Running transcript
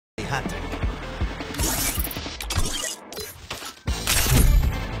hunting.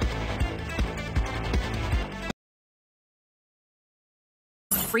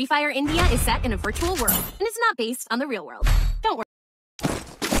 Free Fire India is set in a virtual world, and it's not based on the real world. Don't worry.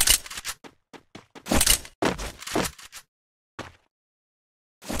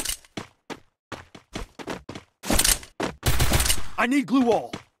 I need glue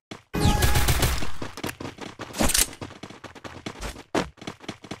wall.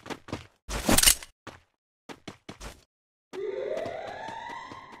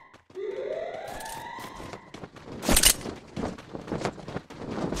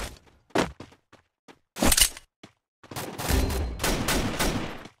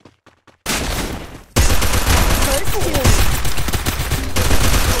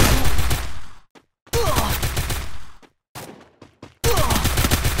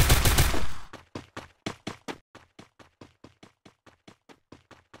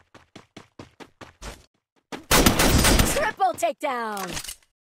 Triple takedown!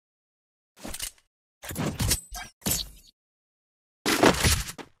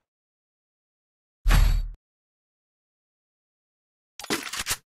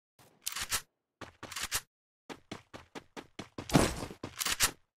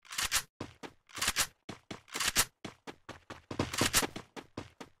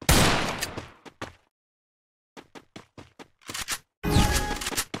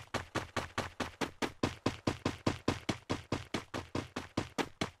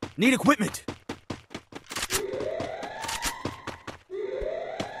 Need equipment.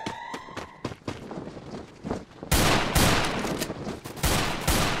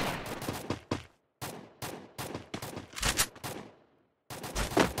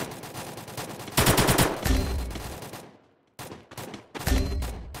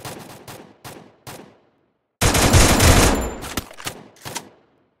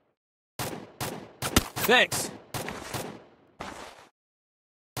 Thanks.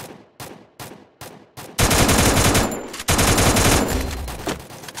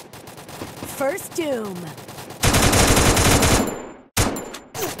 First doom.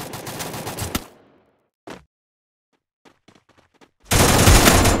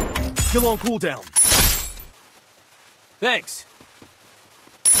 Still on cooldown. Thanks.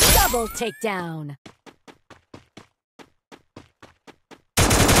 Double takedown.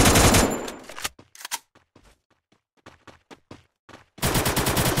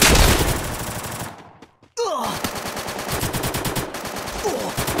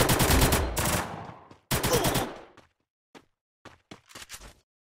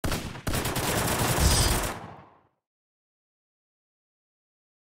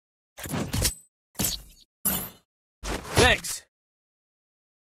 Thanks.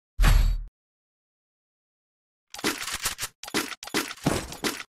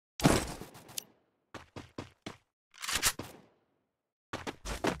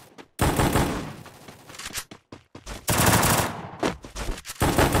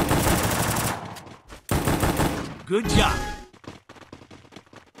 Good job.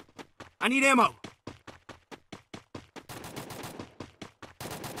 I need ammo.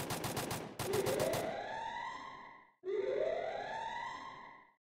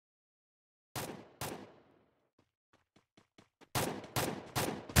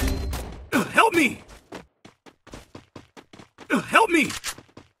 Help me! Help me!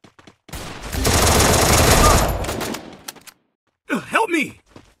 Help me!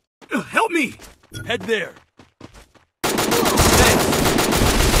 Help me! Head there. Thanks.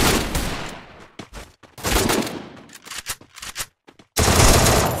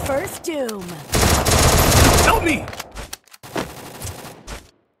 First doom. Help me!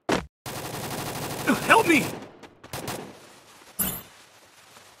 Help me!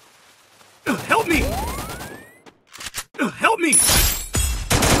 Help me! Help me!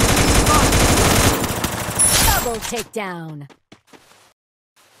 Double takedown.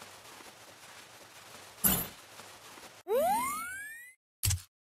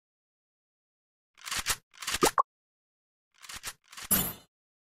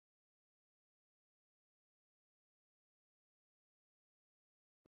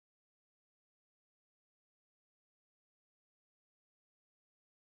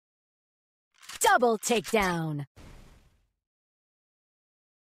 Double takedown.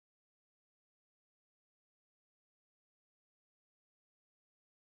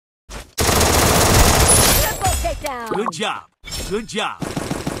 Triple takedown. Good job. Good job.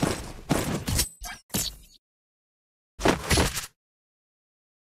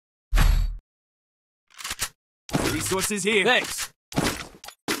 Resources here. Thanks.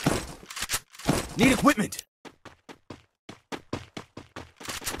 Need equipment.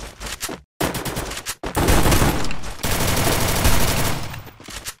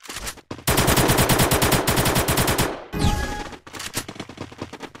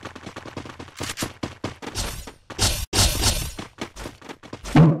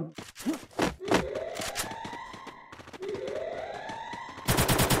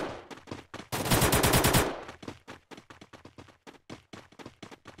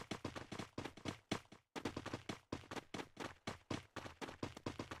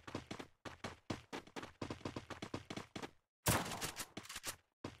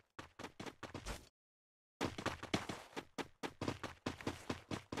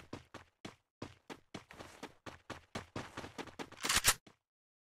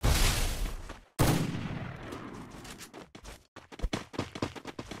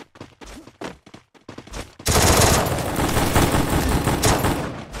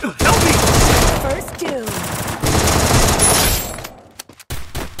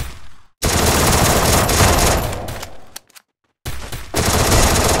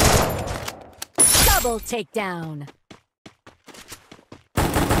 Triple takedown.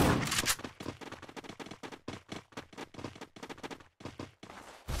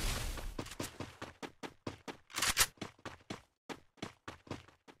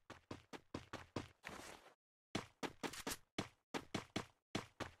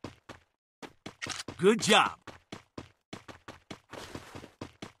 Good job.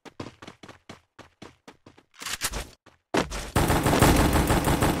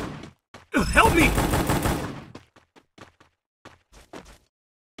 Help me!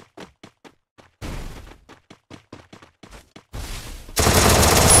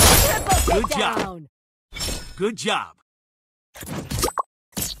 Triple Good job. takedown. Good job.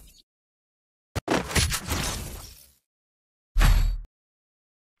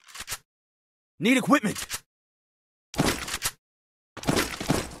 Need equipment.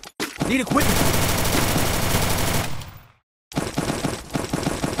 Need equipment.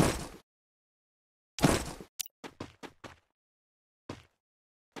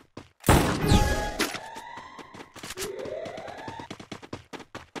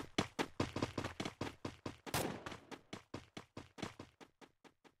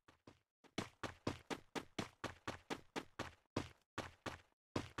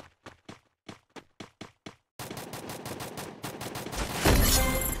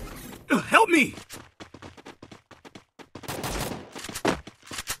 Help me!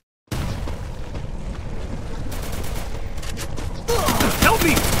 Help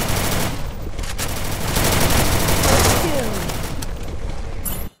me!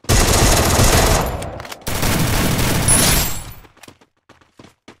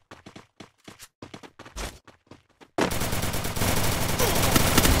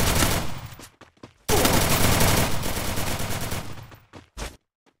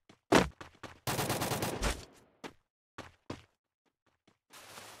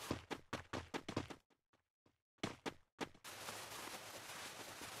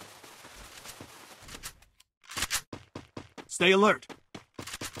 Stay alert.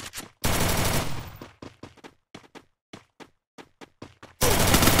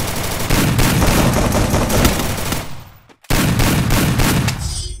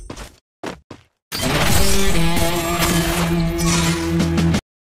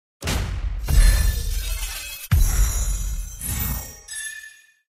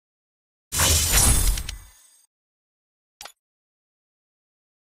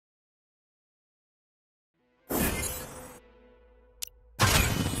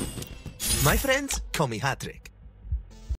 My friends call me Hat-Trick.